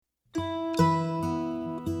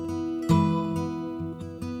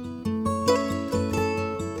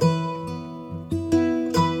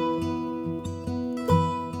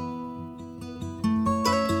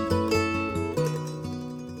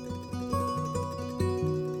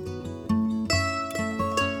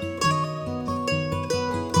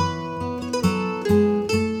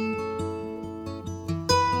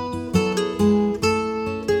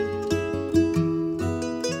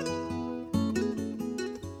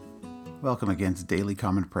Welcome again to Daily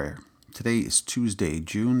Common Prayer. Today is Tuesday,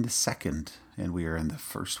 June the 2nd, and we are in the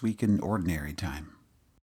first week in Ordinary Time.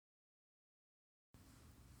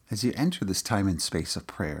 As you enter this time and space of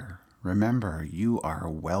prayer, remember you are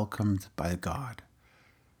welcomed by God.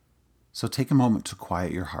 So take a moment to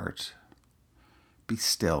quiet your heart. Be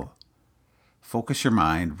still. Focus your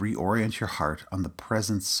mind, reorient your heart on the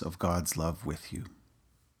presence of God's love with you.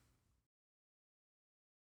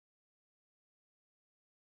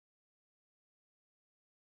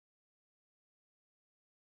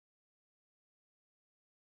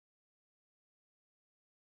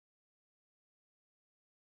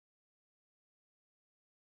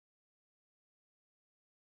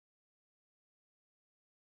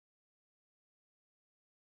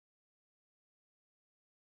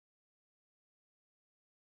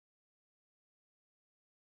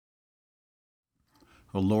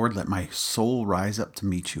 O Lord, let my soul rise up to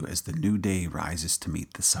meet you as the new day rises to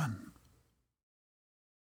meet the sun.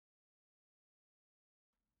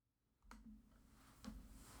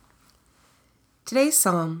 Today's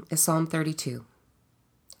psalm is Psalm 32.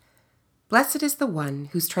 Blessed is the one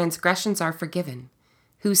whose transgressions are forgiven,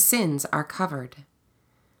 whose sins are covered.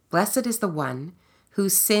 Blessed is the one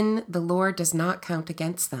whose sin the Lord does not count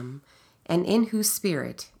against them, and in whose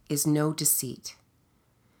spirit is no deceit.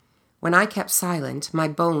 When I kept silent, my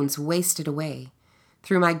bones wasted away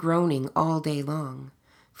through my groaning all day long.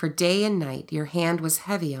 For day and night your hand was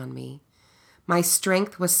heavy on me. My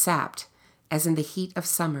strength was sapped as in the heat of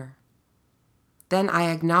summer. Then I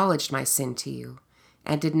acknowledged my sin to you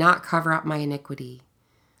and did not cover up my iniquity.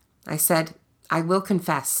 I said, I will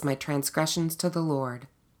confess my transgressions to the Lord,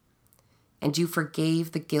 and you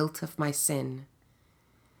forgave the guilt of my sin.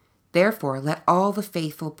 Therefore, let all the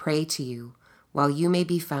faithful pray to you while you may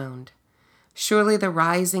be found. Surely the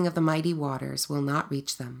rising of the mighty waters will not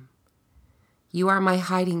reach them. You are my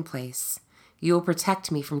hiding place. You will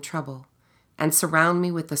protect me from trouble and surround me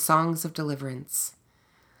with the songs of deliverance.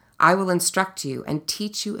 I will instruct you and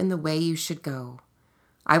teach you in the way you should go.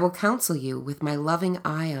 I will counsel you with my loving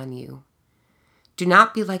eye on you. Do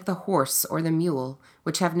not be like the horse or the mule,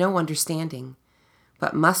 which have no understanding,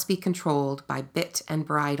 but must be controlled by bit and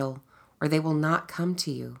bridle, or they will not come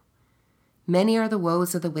to you. Many are the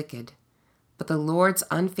woes of the wicked, but the Lord's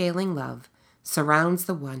unfailing love surrounds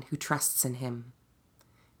the one who trusts in him.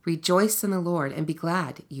 Rejoice in the Lord and be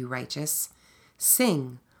glad, you righteous.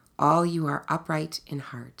 Sing, all you are upright in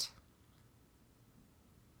heart.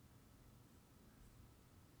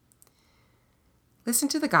 Listen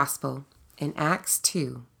to the gospel in Acts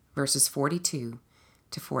 2, verses 42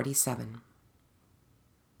 to 47.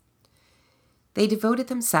 They devoted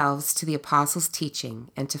themselves to the apostles' teaching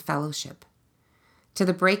and to fellowship, to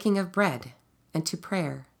the breaking of bread and to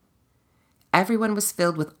prayer. Everyone was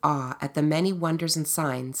filled with awe at the many wonders and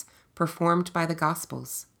signs performed by the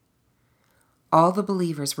Gospels. All the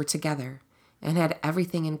believers were together and had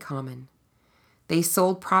everything in common. They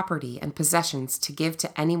sold property and possessions to give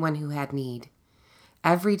to anyone who had need.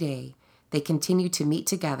 Every day they continued to meet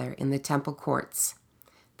together in the temple courts.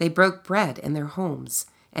 They broke bread in their homes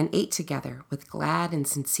and ate together with glad and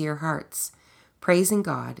sincere hearts, praising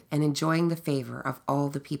God and enjoying the favor of all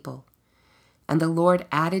the people. And the Lord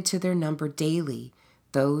added to their number daily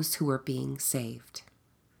those who were being saved.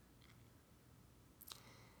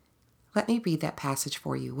 Let me read that passage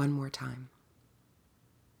for you one more time.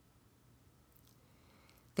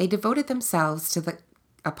 They devoted themselves to the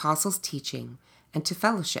apostles' teaching and to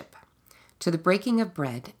fellowship, to the breaking of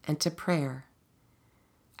bread and to prayer.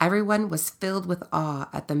 Everyone was filled with awe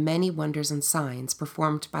at the many wonders and signs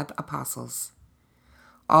performed by the apostles.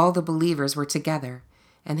 All the believers were together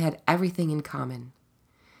and had everything in common.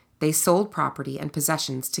 They sold property and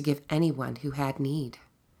possessions to give anyone who had need.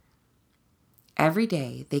 Every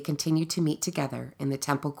day they continued to meet together in the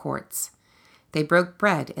temple courts. They broke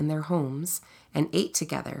bread in their homes and ate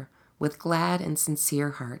together with glad and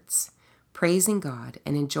sincere hearts, praising God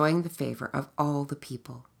and enjoying the favor of all the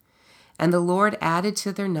people. And the Lord added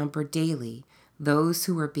to their number daily those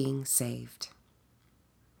who were being saved.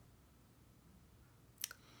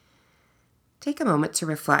 Take a moment to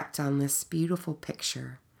reflect on this beautiful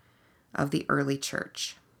picture of the early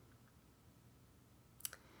church.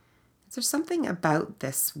 Is there something about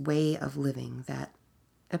this way of living that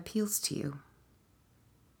appeals to you?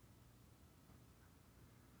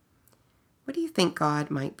 What do you think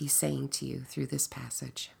God might be saying to you through this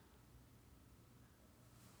passage?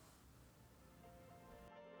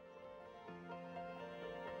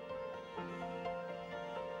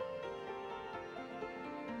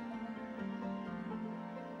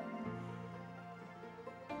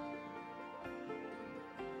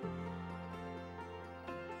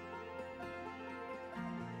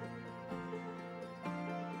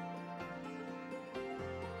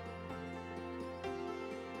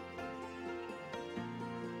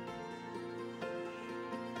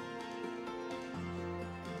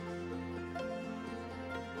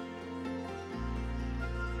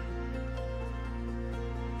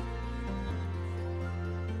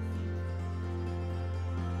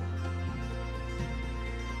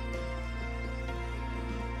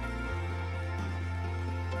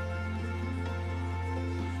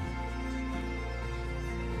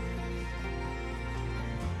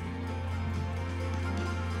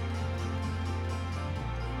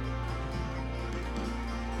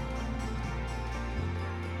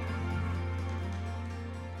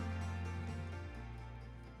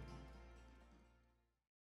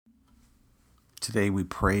 Today we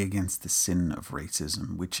pray against the sin of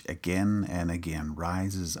racism, which again and again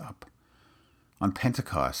rises up. On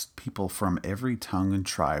Pentecost, people from every tongue and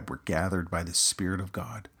tribe were gathered by the Spirit of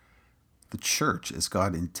God. The church, as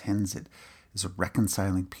God intends it, is a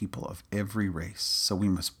reconciling people of every race, so we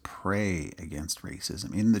must pray against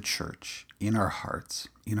racism in the church, in our hearts,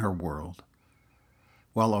 in our world.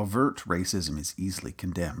 While overt racism is easily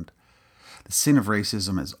condemned, the sin of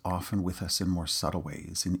racism is often with us in more subtle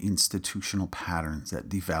ways, in institutional patterns that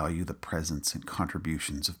devalue the presence and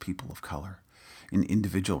contributions of people of color, in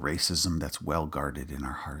individual racism that's well guarded in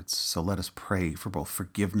our hearts. So let us pray for both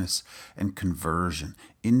forgiveness and conversion,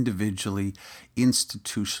 individually,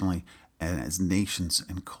 institutionally, and as nations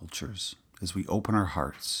and cultures, as we open our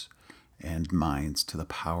hearts and minds to the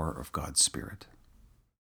power of God's Spirit.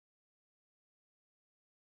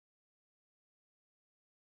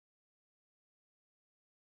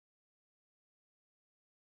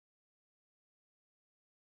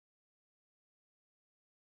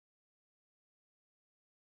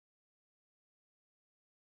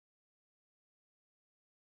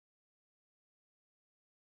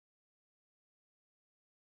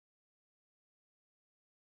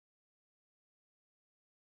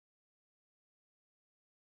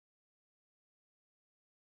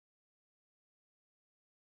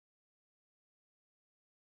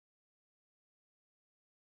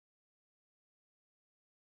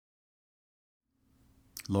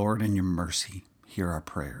 Lord, in your mercy, hear our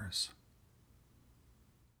prayers.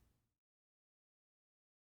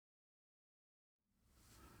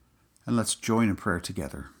 And let's join in prayer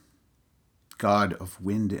together. God of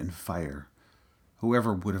wind and fire,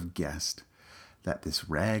 whoever would have guessed that this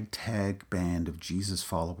ragtag band of Jesus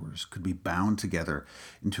followers could be bound together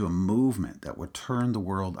into a movement that would turn the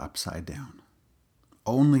world upside down,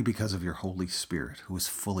 only because of your Holy Spirit, who is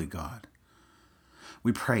fully God.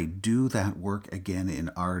 We pray, do that work again in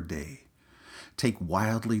our day. Take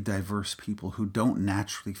wildly diverse people who don't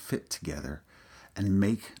naturally fit together and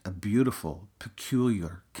make a beautiful,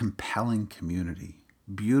 peculiar, compelling community.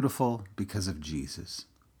 Beautiful because of Jesus.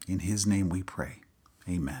 In his name we pray.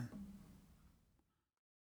 Amen.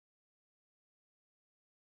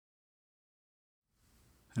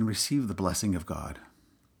 And receive the blessing of God.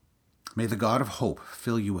 May the God of hope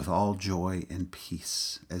fill you with all joy and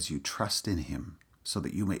peace as you trust in him, so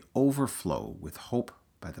that you may overflow with hope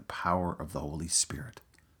by the power of the Holy Spirit.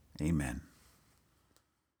 Amen.